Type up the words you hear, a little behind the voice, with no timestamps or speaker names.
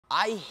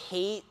I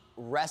hate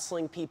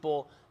wrestling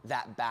people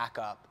that back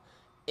up.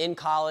 In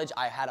college,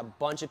 I had a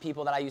bunch of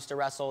people that I used to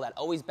wrestle that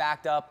always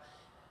backed up,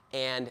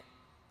 and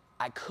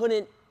I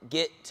couldn't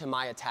get to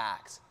my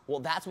attacks. Well,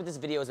 that's what this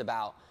video is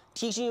about.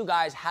 Teaching you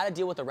guys how to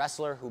deal with a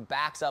wrestler who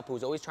backs up,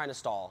 who's always trying to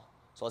stall.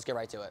 So let's get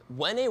right to it.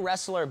 When a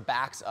wrestler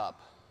backs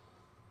up,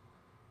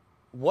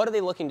 what are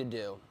they looking to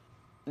do?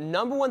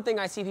 Number one thing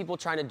I see people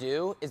trying to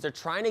do is they're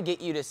trying to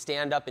get you to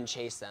stand up and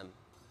chase them.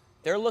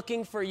 They're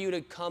looking for you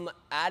to come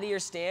out of your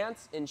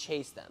stance and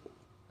chase them.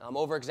 I'm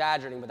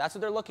over-exaggerating, but that's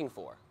what they're looking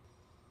for.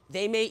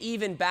 They may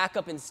even back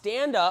up and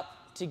stand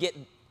up to get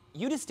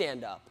you to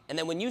stand up. And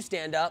then when you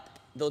stand up,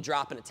 they'll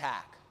drop an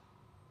attack.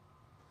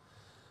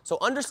 So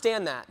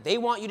understand that. They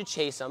want you to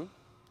chase them.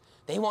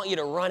 They want you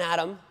to run at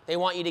them. They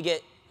want you to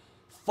get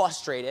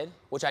frustrated,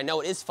 which I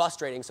know it is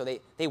frustrating, so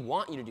they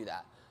want you to do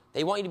that.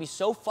 They want you to be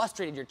so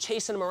frustrated, you're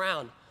chasing them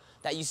around,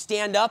 that you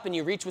stand up and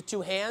you reach with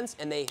two hands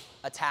and they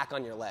attack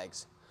on your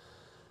legs.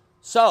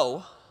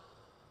 So,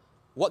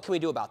 what can we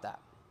do about that?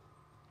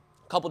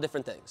 A couple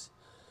different things.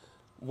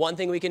 One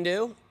thing we can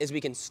do is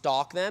we can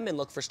stalk them and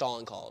look for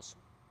stalling calls.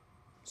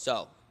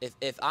 So,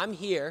 if I'm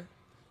here,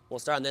 we'll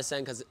start on this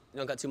end because we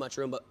don't got too much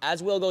room, but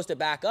as Will goes to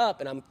back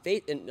up and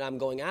I'm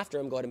going after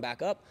him, go ahead and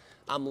back up,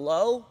 I'm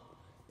low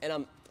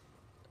and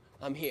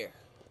I'm here.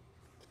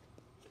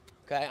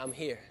 Okay, I'm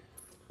here.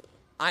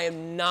 I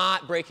am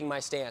not breaking my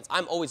stance.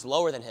 I'm always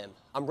lower than him.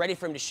 I'm ready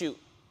for him to shoot.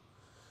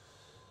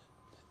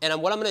 And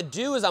what I'm going to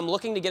do is I'm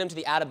looking to get him to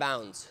the out of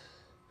bounds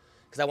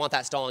because I want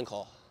that stalling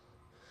call.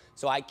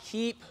 So I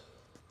keep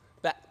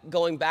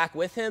going back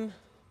with him,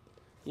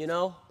 you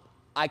know.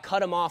 I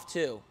cut him off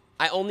too.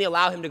 I only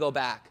allow him to go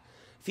back.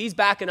 If he's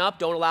backing up,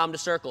 don't allow him to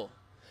circle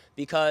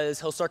because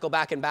he'll circle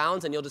back in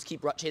bounds and you'll just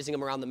keep chasing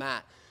him around the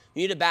mat.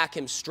 You need to back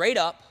him straight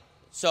up.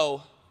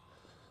 So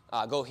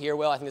go here,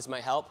 Will. I think this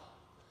might help.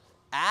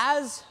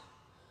 As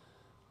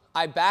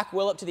I back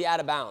Will up to the out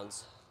of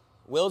bounds,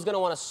 Will's going to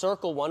want to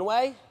circle one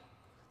way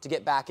to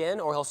get back in,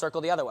 or he'll circle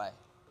the other way.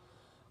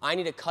 I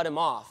need to cut him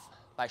off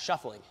by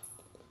shuffling.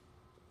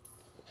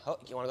 Oh,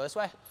 you want to go this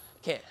way?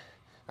 Can't.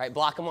 All right,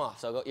 block him off.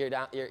 So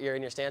you're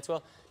in your stance,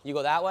 Will. You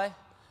go that way.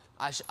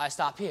 I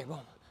stop here. Boom.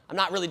 I'm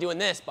not really doing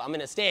this, but I'm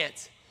in a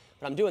stance.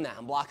 But I'm doing that.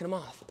 I'm blocking him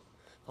off.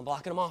 I'm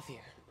blocking him off here.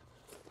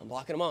 I'm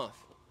blocking him off.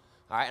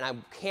 All right, and I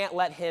can't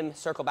let him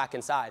circle back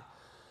inside.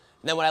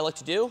 And then what I look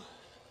to do,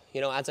 you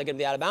know, as I get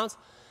him out of bounds,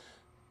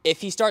 if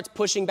he starts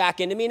pushing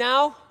back into me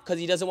now because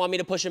he doesn't want me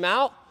to push him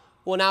out,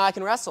 well, now I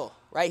can wrestle,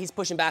 right? He's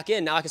pushing back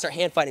in. Now I can start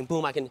hand fighting.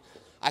 Boom, I can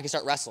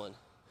start wrestling.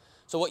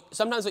 So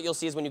sometimes what you'll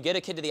see is when you get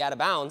a kid to the out of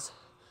bounds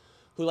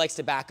who likes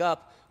to back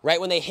up, right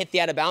when they hit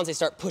the out of bounds, they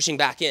start pushing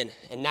back in.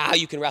 And now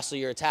you can wrestle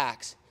your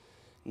attacks.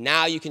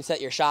 Now you can set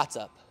your shots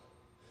up.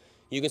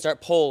 You can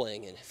start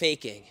pulling and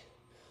faking.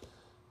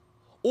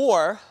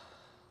 Or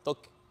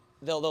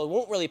they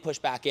won't really push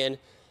back in,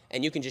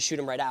 and you can just shoot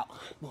them right out.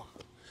 Boom.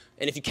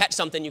 And if you catch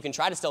something, you can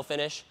try to still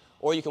finish,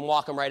 or you can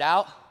walk them right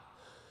out.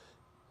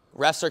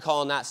 Refs are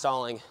calling that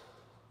stalling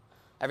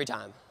every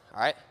time,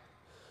 all right?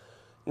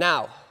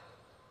 Now,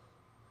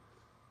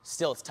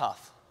 still it's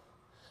tough.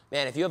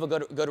 Man, if you have a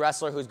good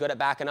wrestler who's good at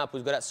backing up,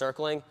 who's good at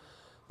circling,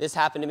 this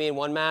happened to me in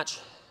one match.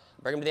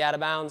 Bring him to the out of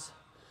bounds.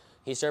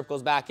 He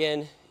circles back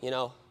in, you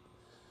know,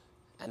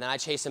 and then I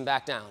chase him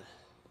back down.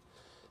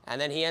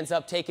 And then he ends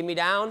up taking me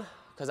down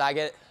because I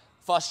get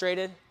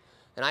frustrated,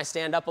 and I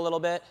stand up a little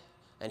bit,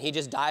 and he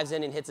just dives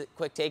in and hits a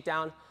quick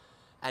takedown.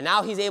 And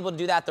now he's able to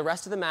do that the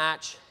rest of the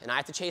match, and I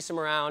have to chase him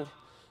around,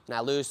 and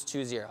I lose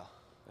 2-0 or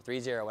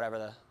 3-0, whatever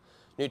the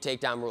new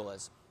takedown rule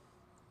is.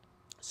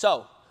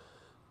 So,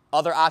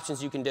 other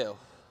options you can do.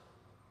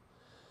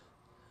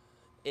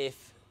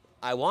 If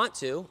I want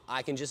to,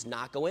 I can just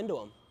not go into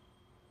him.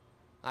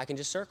 I can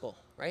just circle,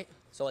 right?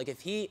 So like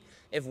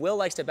if Will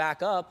likes to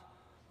back up,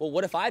 well,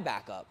 what if I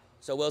back up?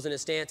 So Will's in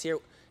his stance here.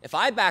 If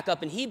I back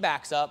up and he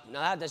backs up, now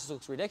that just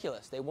looks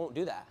ridiculous. They won't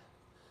do that.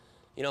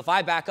 You know, if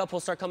I back up, he'll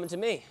start coming to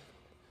me.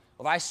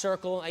 If I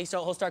circle,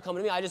 he'll start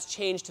coming to me. I just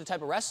changed to the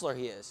type of wrestler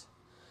he is.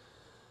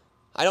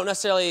 I don't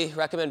necessarily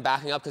recommend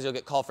backing up because you'll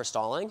get called for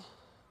stalling.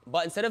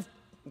 But instead of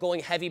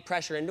going heavy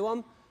pressure into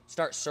him,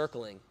 start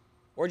circling.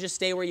 Or just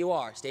stay where you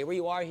are. Stay where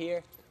you are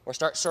here, or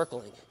start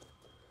circling.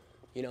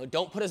 You know,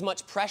 don't put as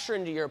much pressure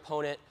into your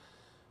opponent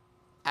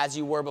as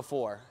you were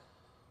before.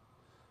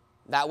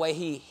 That way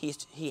he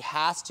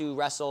has to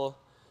wrestle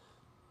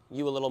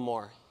you a little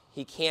more.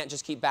 He can't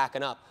just keep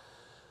backing up.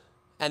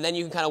 And then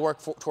you can kind of work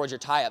towards your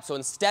tie-up. So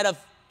instead of,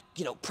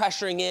 you know,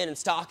 pressuring in and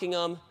stalking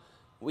him,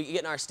 we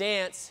get in our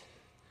stance.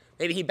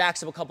 Maybe he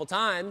backs up a couple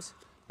times,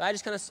 but I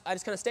just kind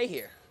of stay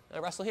here. I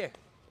wrestle here.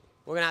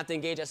 We're going to have to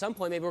engage at some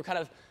point. Maybe we're kind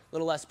of a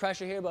little less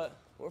pressure here, but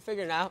we're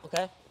figuring it out,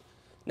 okay?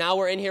 Now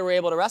we're in here, we're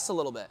able to wrestle a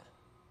little bit.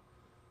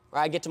 Or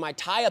I get to my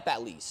tie-up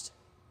at least.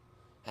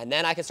 And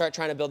then I can start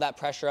trying to build that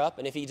pressure up.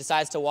 And if he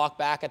decides to walk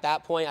back at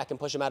that point, I can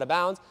push him out of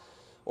bounds.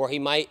 Or he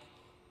might,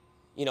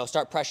 you know,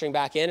 start pressuring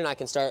back in, and I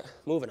can start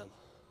moving him.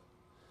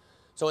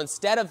 So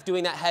instead of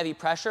doing that heavy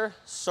pressure,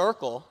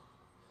 circle.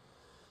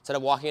 Instead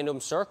of walking into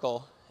him,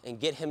 circle, and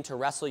get him to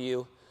wrestle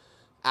you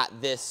at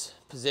this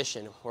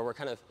position where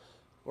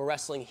we're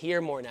wrestling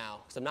here more now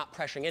because I'm not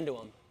pressuring into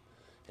them.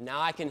 And now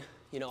I can,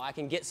 I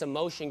can get some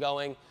motion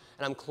going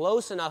and I'm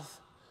close enough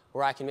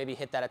where I can maybe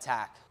hit that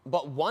attack.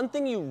 But one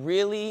thing you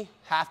really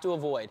have to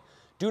avoid,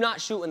 do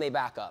not shoot when they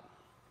back up.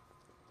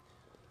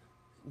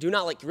 Do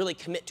not really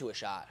commit to a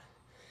shot.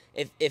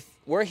 If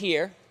we're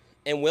here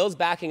and Will's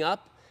backing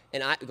up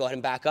and I go ahead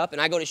and back up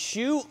and I go to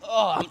shoot,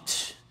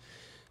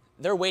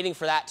 they're waiting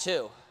for that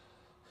too.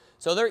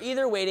 So they're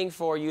either waiting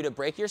for you to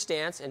break your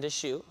stance and to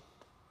shoot,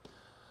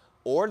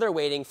 or they're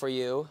waiting for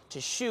you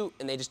to shoot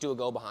and they just do a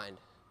go behind.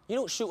 You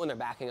don't shoot when they're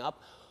backing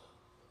up.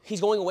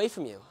 He's going away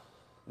from you.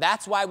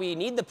 That's why we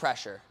need the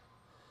pressure.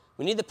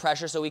 We need the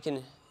pressure so we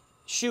can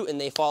shoot and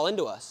they fall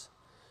into us.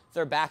 If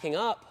they're backing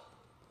up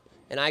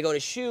and I go to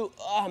shoot,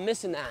 I'm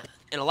missing that.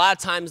 And a lot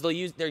of times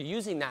they're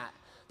using that.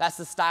 That's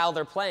the style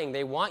they're playing.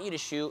 They want you to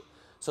shoot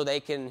so they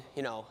can,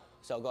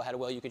 so go ahead,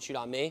 Will, you can shoot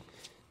on me.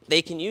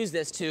 They can use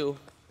this to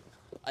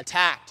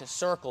attack, to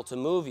circle, to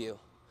move you.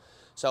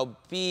 So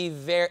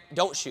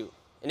don't shoot.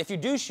 And if you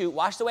do shoot,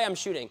 watch the way I'm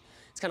shooting.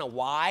 It's kind of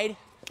wide.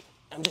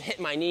 I'm just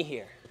hitting my knee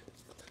here.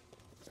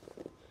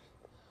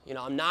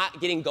 I'm not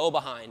getting go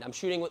behind. I'm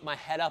shooting with my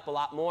head up a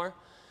lot more.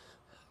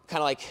 Kind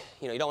of like,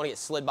 you don't want to get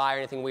slid by or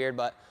anything weird,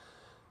 but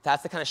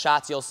that's the kind of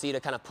shots you'll see to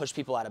kind of push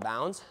people out of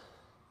bounds.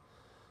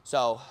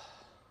 So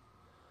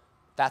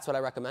that's what I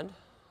recommend,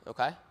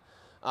 okay?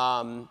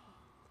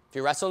 If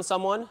you're wrestling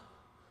someone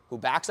who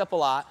backs up a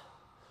lot,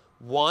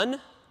 one,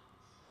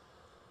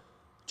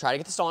 try to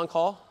get the stalling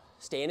call.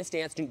 Stay in a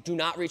stance. Do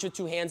not reach with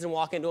two hands and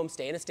walk into them.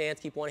 Stay in a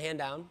stance. Keep one hand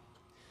down.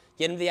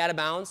 Get him to the out of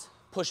bounds.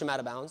 Push him out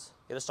of bounds.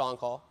 Get a stalling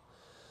call.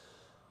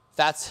 If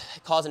that's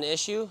causing an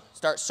issue,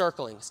 start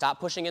circling. Stop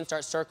pushing in.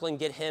 Start circling.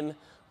 Get him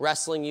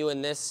wrestling you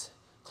in this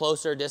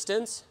closer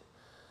distance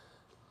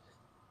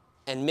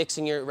and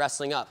mixing your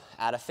wrestling up.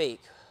 Add a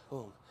fake.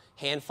 Boom.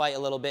 Hand fight a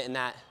little bit in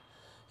that,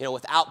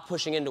 without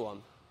pushing into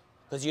him.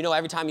 Because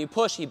every time you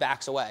push, he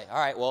backs away. All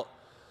right, well,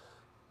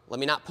 let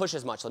me not push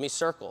as much. Let me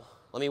circle.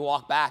 Let me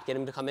walk back, get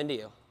him to come into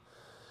you.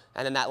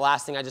 And then that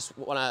last thing I just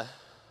want to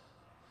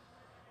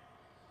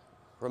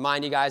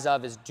remind you guys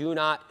of is do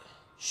not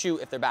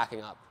shoot if they're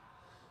backing up.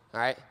 All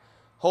right?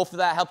 Hopefully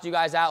that helped you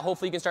guys out.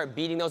 Hopefully you can start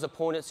beating those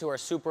opponents who are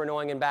super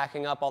annoying and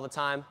backing up all the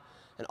time.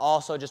 And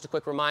also, just a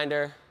quick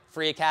reminder,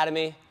 free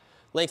academy,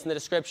 links in the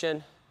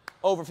description,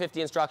 over 50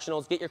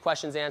 instructionals, get your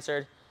questions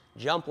answered,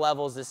 jump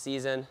levels this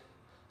season, and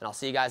I'll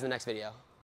see you guys in the next video.